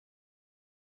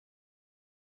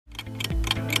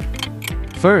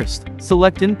First,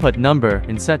 select input number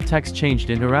and set text changed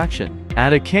interaction.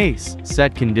 Add a case,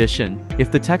 set condition.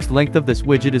 If the text length of this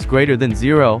widget is greater than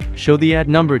 0, show the add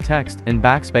number text and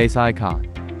backspace icon.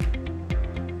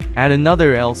 Add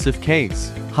another else if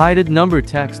case, hide add number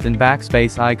text and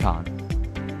backspace icon.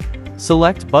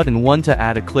 Select button 1 to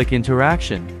add a click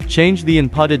interaction. Change the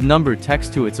inputted number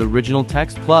text to its original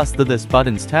text plus this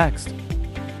button's text.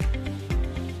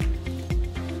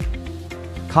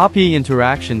 Copy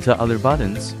interaction to other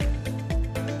buttons.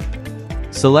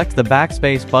 Select the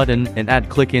backspace button and add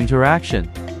click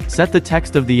interaction. Set the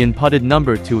text of the inputted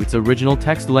number to its original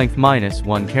text length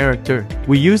 -1 character.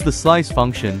 We use the slice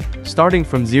function, starting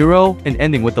from 0 and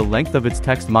ending with the length of its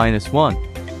text -1.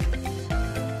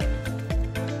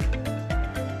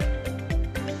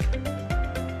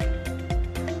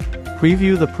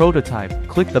 Preview the prototype,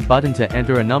 click the button to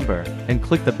enter a number, and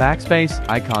click the backspace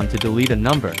icon to delete a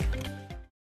number.